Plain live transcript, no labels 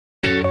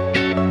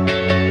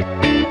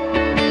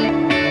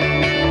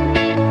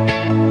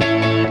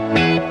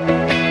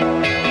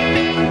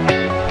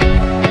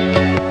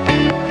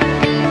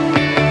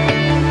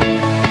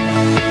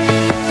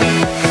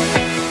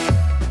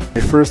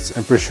first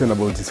impression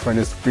about this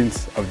final sprint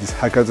of this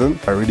hackathon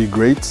are really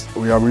great.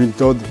 We are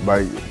monitored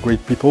by great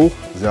people.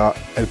 They are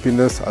helping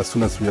us as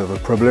soon as we have a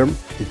problem.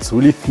 It's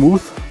really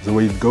smooth the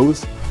way it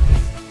goes.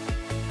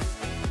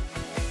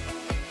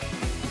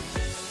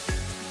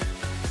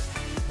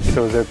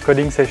 So the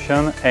coding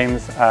session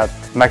aims at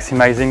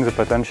maximizing the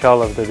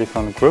potential of the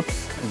different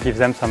groups, gives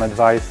them some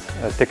advice,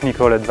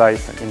 technical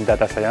advice in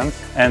data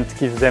science, and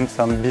gives them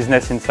some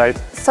business insight.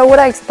 So what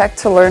I expect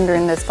to learn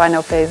during this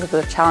final phase of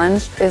the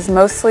challenge is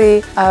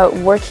mostly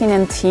working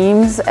in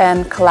teams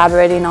and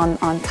collaborating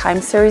on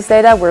time series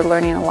data. We're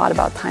learning a lot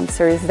about time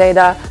series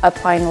data,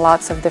 applying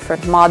lots of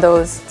different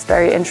models. It's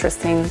very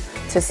interesting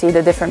to see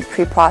the different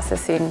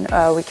pre-processing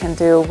we can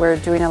do. We're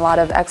doing a lot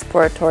of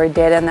exploratory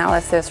data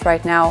analysis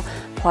right now,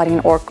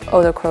 plotting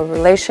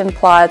autocorrelation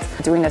plots,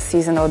 doing a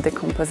seasonal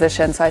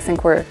decomposition. So I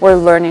think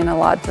we're learning a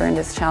lot during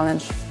this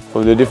challenge.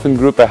 For the different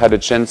group, I had a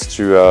chance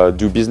to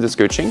do business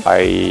coaching.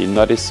 I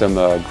noticed some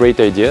great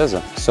ideas.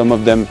 Some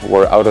of them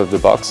were out of the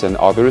box and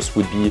others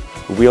would be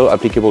real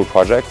applicable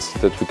projects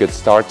that we could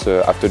start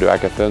after the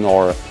hackathon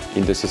or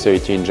in the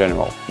society in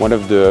general. One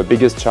of the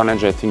biggest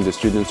challenges I think the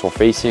students are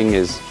facing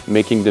is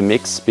making the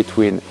mix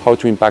between how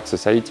to impact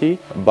society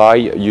by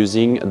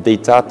using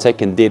data,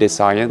 tech and data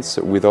science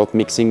without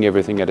mixing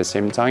everything at the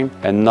same time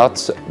and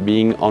not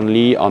being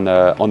only on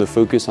a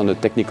focus on the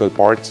technical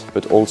part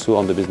but also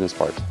on the business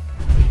part.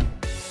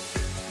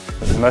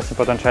 The most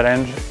important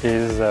challenge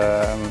is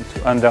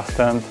to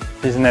understand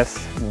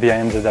business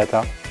behind the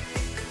data.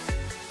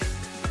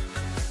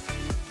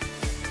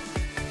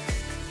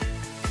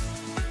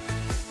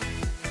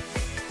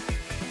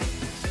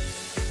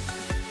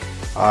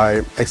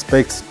 I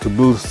expect to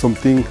build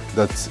something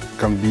that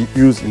can be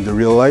used in the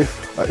real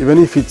life. Even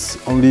if it's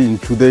only in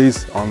 2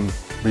 days,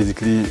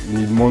 basically you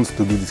need months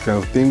to do these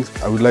kind of things.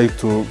 I would like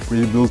to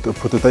really build a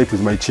prototype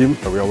with my team.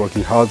 We are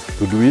working hard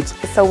to do it.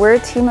 So we're a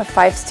team of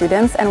 5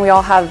 students and we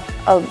all have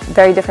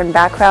very different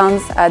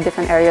backgrounds,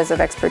 different areas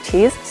of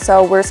expertise.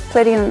 So we're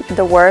splitting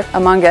the work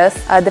among us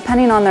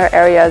depending on their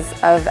areas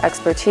of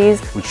expertise.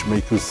 Which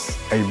makes us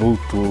able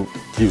to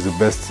give the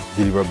best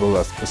deliverable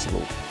as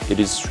possible. It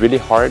is really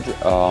hard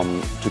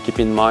to keep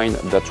in mind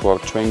that we are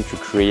trying to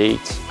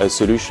create a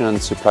solution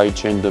and supply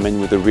chain domain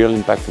with a real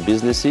impact for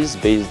businesses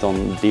based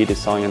on data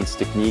science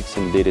techniques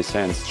and data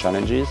science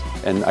challenges.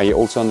 And I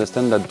also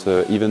understand that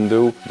even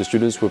though the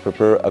students will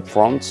prepare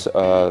upfront,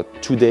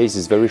 2 days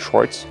is very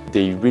short.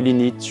 They really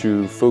need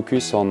to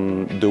focus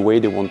on the way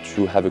they want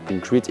to have a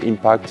concrete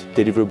impact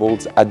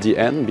deliverables at the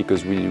end,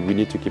 because we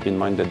need to keep in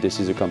mind that this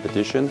is a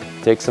competition.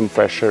 Take some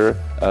pressure,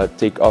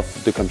 take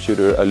off the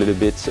computer a little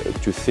bit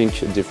to think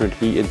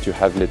differently and to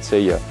have, let's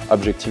say,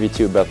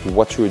 objectivity about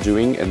what you're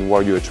doing and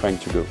where you're trying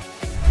to go.